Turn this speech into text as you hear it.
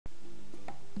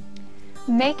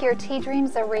Make your tea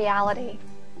dreams a reality.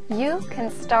 You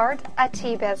can start a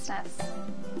tea business.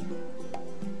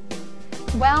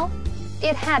 Well,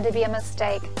 it had to be a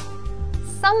mistake.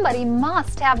 Somebody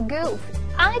must have goofed.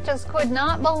 I just could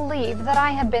not believe that I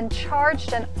had been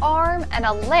charged an arm and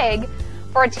a leg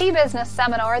for a tea business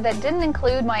seminar that didn't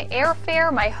include my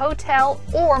airfare, my hotel,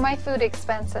 or my food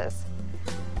expenses.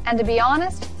 And to be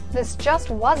honest, this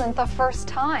just wasn't the first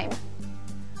time.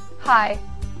 Hi,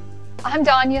 I'm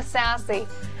Danya Sassy,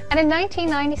 and in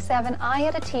 1997 I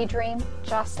had a tea dream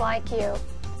just like you.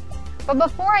 But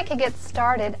before I could get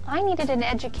started, I needed an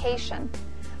education.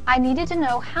 I needed to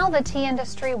know how the tea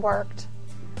industry worked.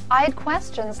 I had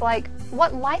questions like,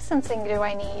 what licensing do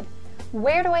I need?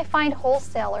 Where do I find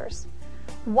wholesalers?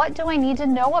 What do I need to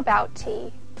know about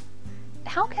tea?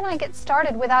 How can I get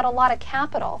started without a lot of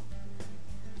capital?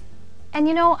 And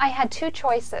you know, I had two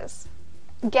choices.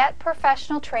 Get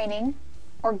professional training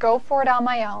or go for it on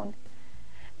my own.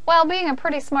 Well, being a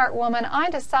pretty smart woman, I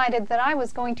decided that I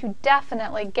was going to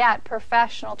definitely get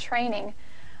professional training,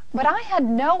 but I had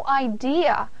no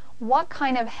idea what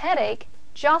kind of headache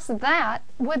just that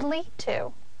would lead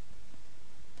to.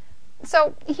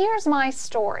 So here's my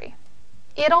story.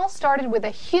 It all started with a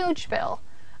huge bill,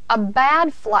 a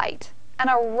bad flight, and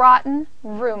a rotten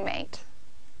roommate.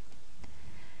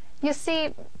 You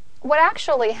see, what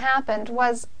actually happened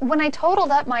was when I totaled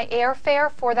up my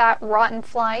airfare for that rotten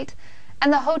flight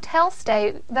and the hotel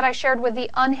stay that I shared with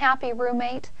the unhappy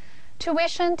roommate,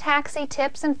 tuition, taxi,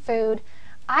 tips, and food,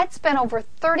 I'd spent over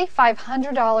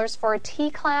 $3,500 for a tea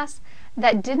class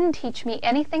that didn't teach me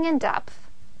anything in depth.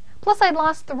 Plus, I'd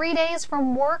lost 3 days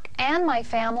from work and my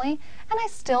family, and I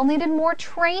still needed more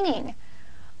training.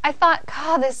 I thought,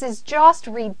 God, this is just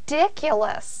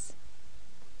ridiculous.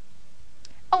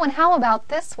 Oh, and how about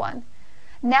this one?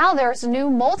 Now there's new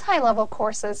multi-level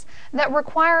courses that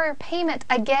require payment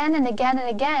again and again and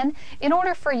again in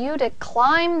order for you to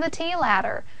climb the tea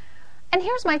ladder. And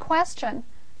here's my question.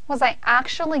 Was I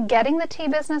actually getting the tea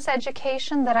business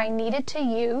education that I needed to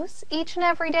use each and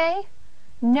every day?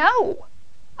 No,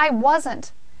 I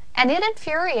wasn't, and it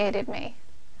infuriated me.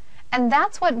 And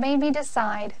that's what made me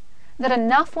decide that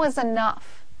enough was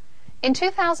enough. In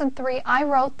 2003, I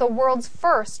wrote the world's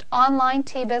first online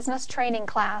tea business training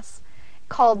class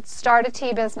called Start a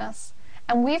Tea Business,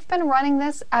 and we've been running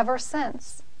this ever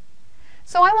since.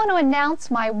 So I want to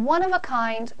announce my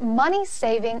one-of-a-kind,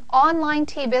 money-saving online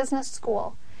tea business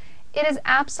school. It is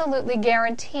absolutely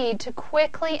guaranteed to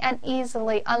quickly and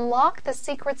easily unlock the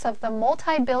secrets of the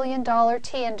multi-billion-dollar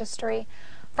tea industry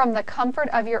from the comfort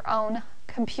of your own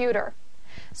computer.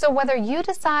 So whether you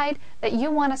decide that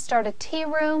you want to start a tea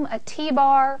room, a tea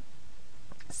bar,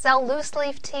 sell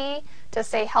loose-leaf tea to,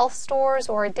 say, health stores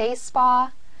or a day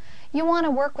spa, you want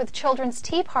to work with children's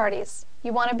tea parties,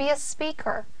 you want to be a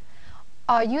speaker,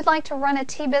 you'd like to run a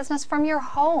tea business from your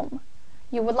home,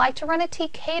 you would like to run a tea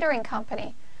catering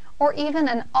company, or even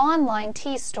an online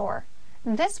tea store,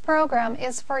 this program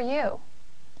is for you.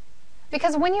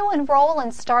 Because when you enroll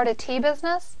and start a tea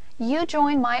business, you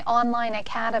join my online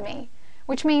academy,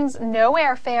 which means no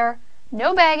airfare,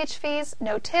 no baggage fees,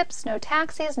 no tips, no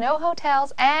taxis, no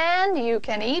hotels, and you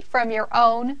can eat from your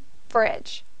own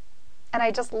fridge. And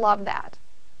I just love that.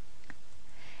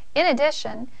 In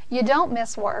addition, you don't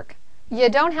miss work, you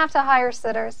don't have to hire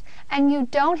sitters, and you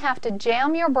don't have to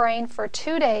jam your brain for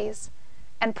 2 days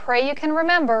and pray you can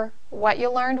remember what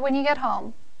you learned when you get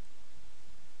home.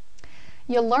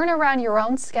 You learn around your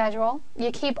own schedule,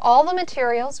 you keep all the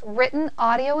materials, written,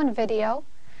 audio, and video.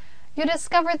 You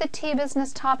discover the tea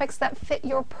business topics that fit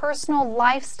your personal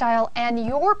lifestyle and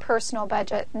your personal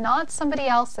budget, not somebody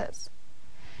else's.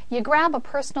 You grab a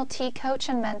personal tea coach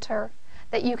and mentor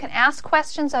that you can ask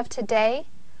questions of today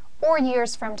or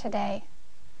years from today.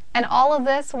 And all of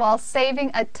this while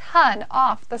saving a ton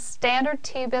off the standard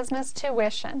tea business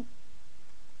tuition.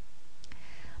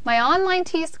 My online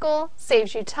tea school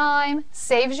saves you time,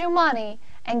 saves you money,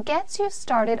 and gets you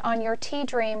started on your tea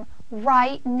dream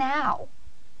right now.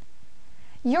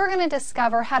 You're going to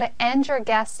discover how to end your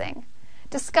guessing,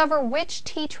 discover which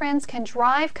tea trends can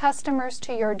drive customers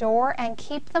to your door and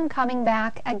keep them coming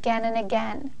back again and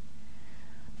again.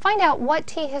 Find out what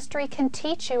tea history can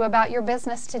teach you about your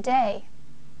business today.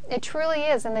 It truly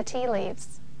is in the tea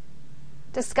leaves.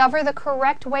 Discover the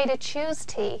correct way to choose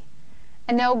tea.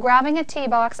 And no, grabbing a tea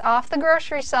box off the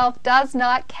grocery shelf does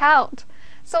not count.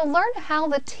 So learn how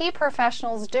the tea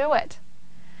professionals do it.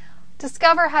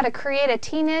 Discover how to create a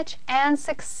tea niche and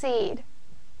succeed.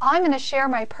 I'm going to share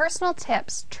my personal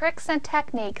tips, tricks, and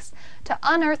techniques to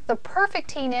unearth the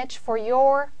perfect tea niche for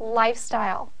your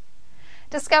lifestyle.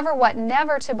 Discover what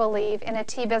never to believe in a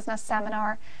tea business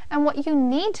seminar and what you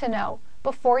need to know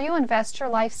before you invest your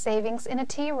life savings in a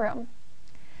tea room.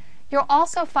 You'll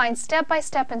also find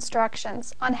step-by-step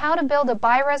instructions on how to build a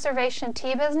by-reservation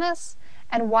tea business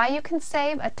and why you can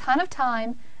save a ton of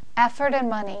time, effort, and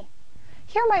money.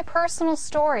 Hear my personal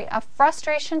story of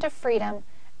frustration to freedom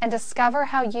and discover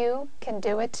how you can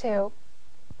do it too.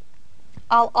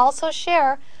 I'll also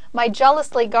share my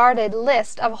jealously guarded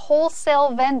list of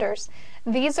wholesale vendors.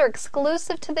 These are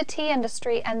exclusive to the tea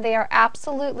industry and they are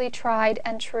absolutely tried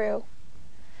and true.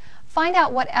 Find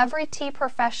out what every tea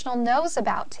professional knows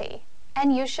about tea,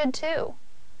 and you should too.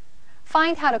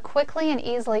 Find how to quickly and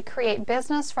easily create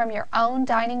business from your own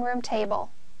dining room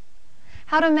table.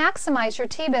 How to maximize your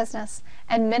tea business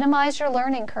and minimize your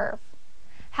learning curve.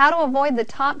 How to avoid the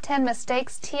top 10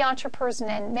 mistakes tea entrepreneurs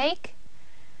make.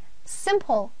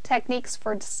 Simple techniques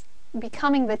for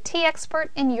becoming the tea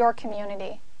expert in your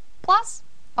community. Plus,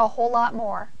 a whole lot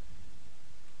more.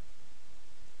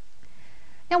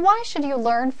 Now, why should you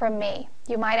learn from me?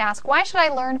 You might ask, why should I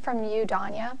learn from you,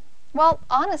 Danya? Well,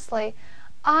 honestly,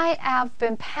 I have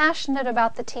been passionate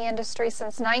about the tea industry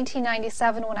since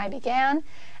 1997 when I began,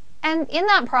 and in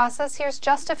that process, here's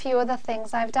just a few of the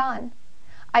things I've done.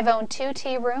 I've owned 2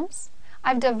 tea rooms.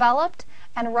 I've developed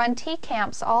and run tea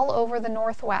camps all over the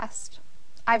Northwest.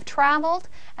 I've traveled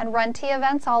and run tea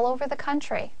events all over the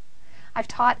country. I've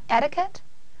taught etiquette.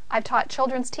 I've taught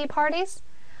children's tea parties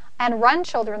and run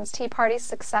children's tea parties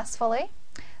successfully,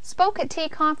 spoke at tea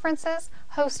conferences,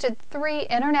 hosted 3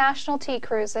 international tea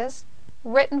cruises,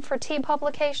 written for tea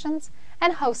publications,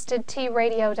 and hosted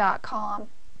tearadio.com.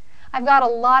 I've got a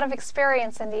lot of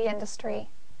experience in the industry,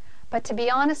 but to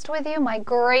be honest with you, my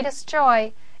greatest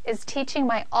joy is teaching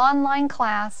my online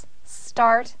class,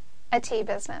 Start a Tea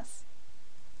Business.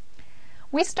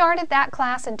 We started that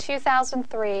class in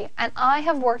 2003, and I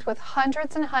have worked with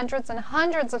hundreds and hundreds and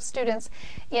hundreds of students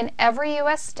in every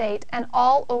U.S. state and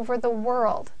all over the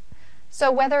world.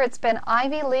 So whether it's been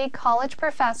Ivy League college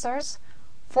professors,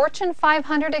 Fortune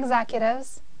 500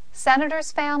 executives,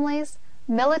 senators' families,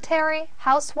 military,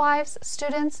 housewives,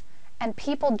 students, and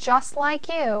people just like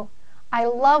you, I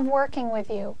love working with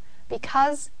you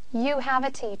because you have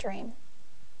a tea dream.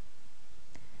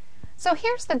 So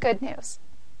here's the good news.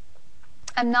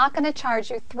 I'm not going to charge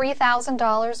you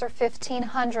 $3,000 or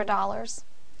 $1,500.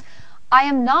 I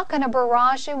am not going to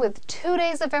barrage you with 2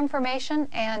 days of information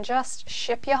and just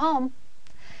ship you home.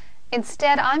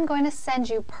 Instead, I'm going to send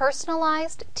you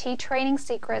personalized tea training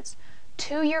secrets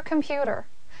to your computer,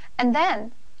 and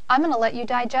then I'm going to let you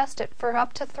digest it for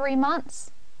up to 3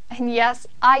 months. And yes,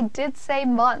 I did say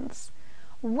months,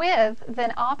 with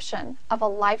the option of a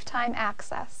lifetime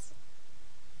access.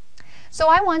 So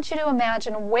I want you to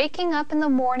imagine waking up in the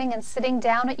morning and sitting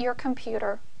down at your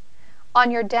computer.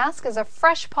 On your desk is a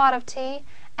fresh pot of tea,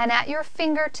 and at your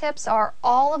fingertips are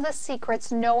all of the secrets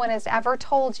no one has ever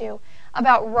told you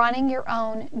about running your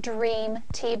own dream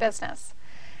tea business.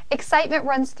 Excitement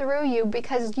runs through you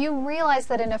because you realize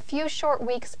that in a few short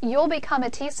weeks you'll become a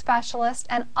tea specialist,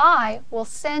 and I will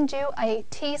send you a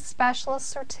tea specialist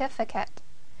certificate.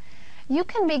 You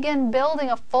can begin building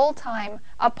a full-time,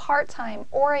 a part-time,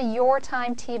 or a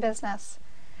your-time tea business.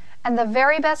 And the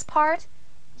very best part,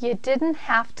 you didn't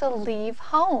have to leave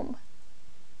home.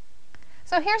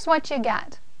 So here's what you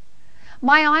get.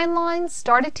 My online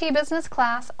Start a Tea Business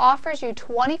class offers you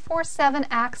 24/7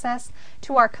 access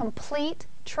to our complete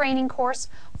training course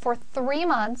for 3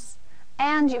 months,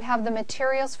 and you have the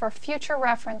materials for future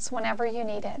reference whenever you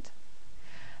need it.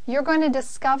 You're going to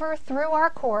discover through our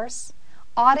course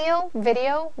audio,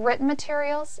 video, written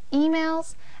materials,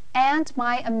 emails, and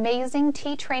my amazing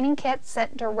tea training kit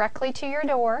sent directly to your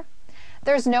door.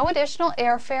 There's no additional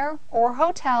airfare or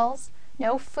hotels,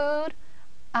 no food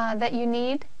that you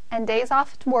need, and days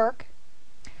off work.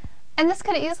 And this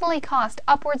could easily cost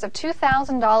upwards of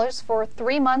 $2,000 for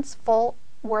 3 months full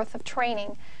worth of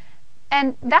training.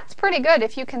 And that's pretty good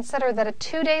if you consider that a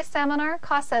 2-day seminar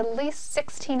costs at least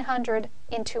 $1,600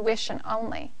 in tuition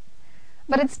only.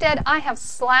 But instead, I have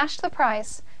slashed the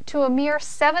price to a mere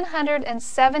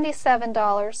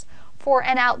 $777 for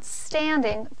an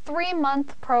outstanding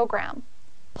 3-month program.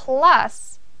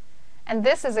 Plus, and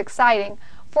this is exciting,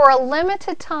 for a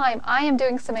limited time, I am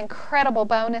doing some incredible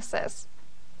bonuses.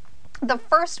 The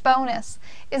first bonus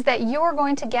is that you're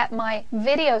going to get my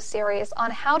video series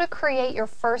on how to create your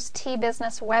first tea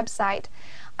business website.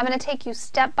 I'm going to take you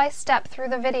step by step through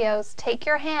the videos, take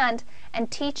your hand, and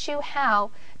teach you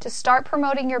how to start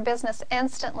promoting your business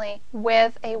instantly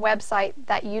with a website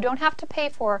that you don't have to pay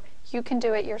for. You can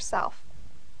do it yourself.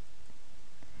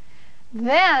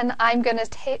 Then I'm going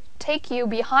to take you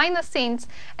behind the scenes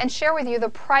and share with you the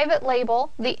private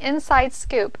label, the inside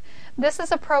scoop, This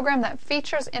is a program that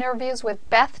features interviews with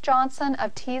Beth Johnson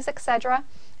of Teas Etc.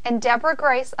 and Deborah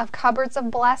Grace of Cupboards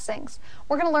of Blessings.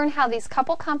 We're going to learn how these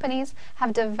couple companies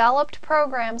have developed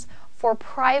programs for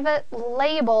private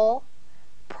label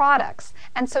products.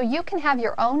 And so you can have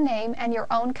your own name and your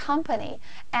own company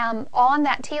on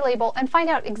that tea label and find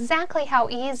out exactly how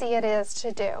easy it is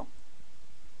to do.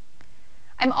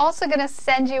 I'm also going to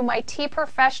send you my Tea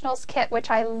Professionals kit, which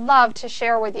I love to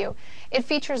share with you. It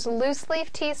features loose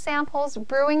leaf tea samples,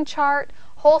 brewing chart,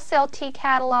 wholesale tea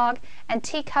catalog, and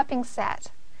tea cupping set.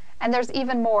 And there's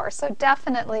even more, so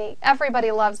definitely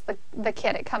everybody loves the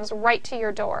kit. It comes right to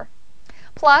your door.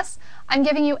 Plus, I'm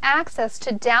giving you access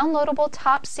to downloadable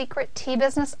top secret tea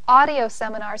business audio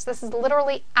seminars. This is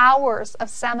literally hours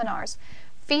of seminars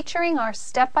featuring our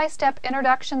step-by-step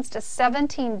introductions to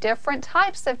 17 different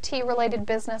types of tea-related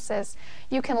businesses.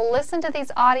 You can listen to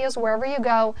these audios wherever you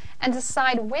go and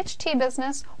decide which tea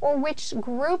business or which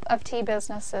group of tea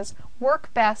businesses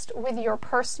work best with your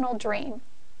personal dream.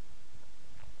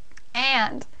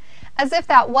 And as if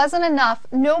that wasn't enough,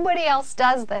 nobody else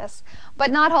does this.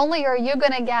 But not only are you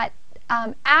going to get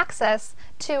access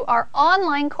to our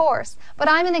online course, but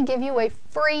I'm going to give you a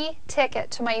free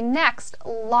ticket to my next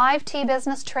live tea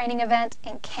business training event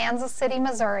in Kansas City,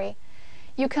 Missouri.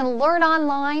 You can learn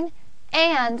online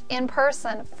and in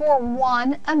person for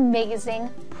one amazing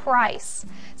price.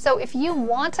 So if you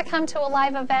want to come to a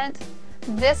live event,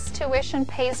 this tuition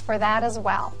pays for that as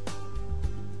well.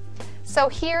 So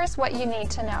here's what you need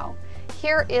to know.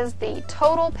 Here is the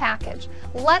total package.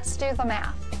 Let's do the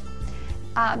math.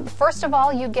 First of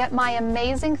all, you get my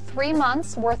amazing 3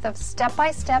 months worth of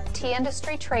step-by-step tea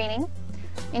industry training,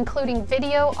 including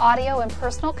video, audio, and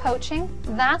personal coaching.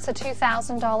 That's a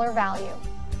 $2,000 value.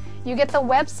 You get the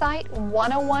website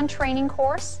 101 training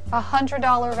course, a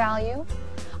 $100 value.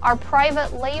 Our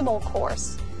private label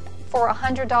course for a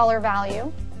 $100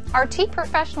 value. Our Tea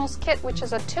Professionals kit, which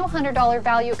is a $200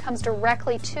 value, comes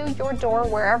directly to your door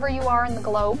wherever you are in the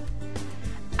globe.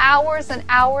 Hours and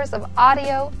hours of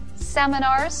audio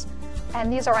seminars,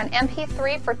 and these are on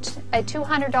MP3 for a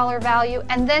 $200 value,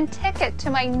 and then ticket to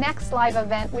my next live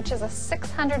event, which is a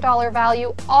 $600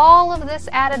 value. All of this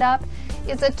added up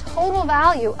is a total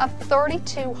value of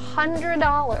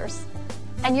 $3,200,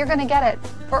 and you're going to get it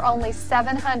for only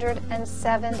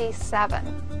 $777.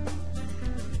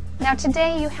 Now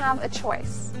today you have a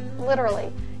choice.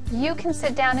 Literally, you can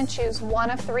sit down and choose one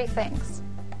of 3 things.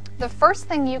 The first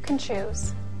thing you can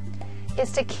choose is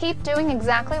to keep doing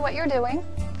exactly what you're doing,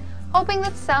 hoping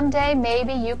that someday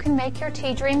maybe you can make your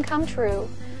tea dream come true,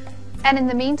 and in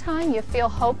the meantime you feel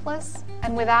hopeless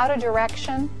and without a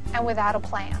direction and without a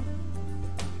plan.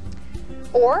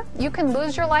 Or you can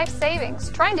lose your life savings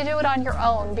trying to do it on your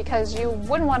own because you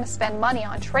wouldn't want to spend money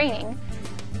on training.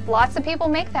 Lots of people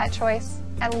make that choice,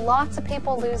 and lots of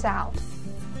people lose out.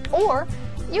 Or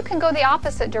you can go the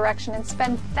opposite direction and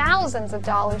spend thousands of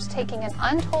dollars taking an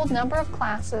untold number of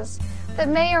classes that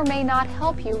may or may not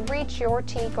help you reach your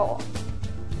tea goal.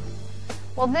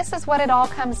 Well, this is what it all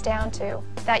comes down to,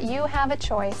 that you have a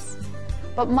choice.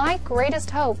 But my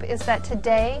greatest hope is that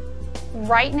today,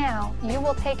 right now, you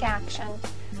will take action.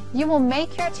 You will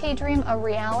make your tea dream a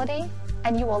reality,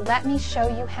 and you will let me show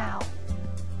you how.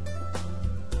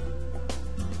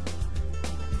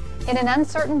 In an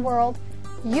uncertain world,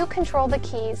 you control the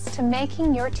keys to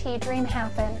making your tea dream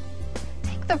happen.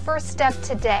 Take the first step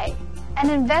today and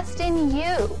invest in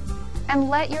you and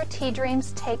let your tea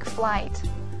dreams take flight.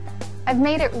 I've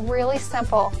made it really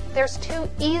simple. There's 2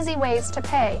 easy ways to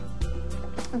pay.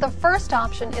 The first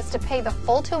option is to pay the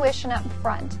full tuition up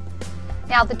front.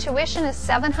 Now the tuition is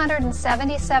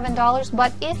 $777,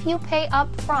 but if you pay up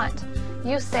front,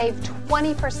 you save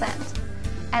 20%.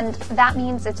 And that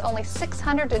means it's only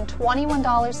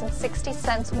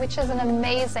 $621.60, which is an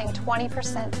amazing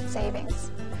 20%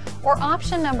 savings. Or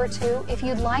option number 2, if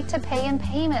you'd like to pay in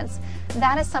payments,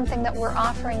 that is something that we're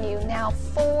offering you now,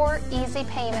 4 easy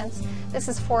payments. This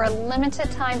is for a limited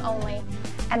time only,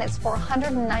 and it's for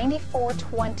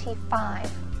 $194.25.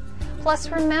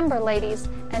 Plus remember, ladies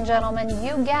and gentlemen,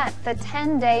 you get the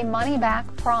 10-day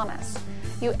money-back promise.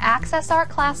 You access our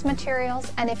class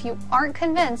materials, and if you aren't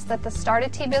convinced that the Start a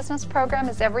Tea Business program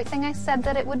is everything I said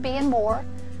that it would be and more,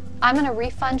 I'm going to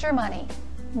refund your money.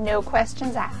 No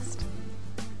questions asked.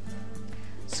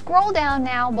 Scroll down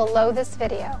now below this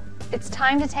video. It's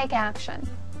time to take action.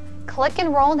 Click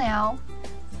Enroll Now,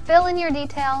 fill in your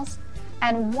details,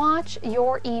 and watch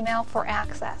your email for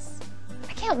access.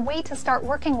 I can't wait to start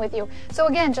working with you. So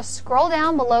again, just scroll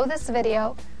down below this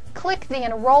video, click the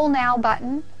Enroll Now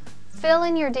button, fill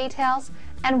in your details,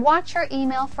 and watch your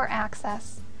email for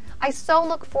access. I so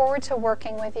look forward to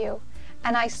working with you.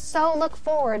 and I so look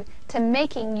forward to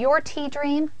making your tea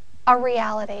dream a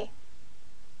reality.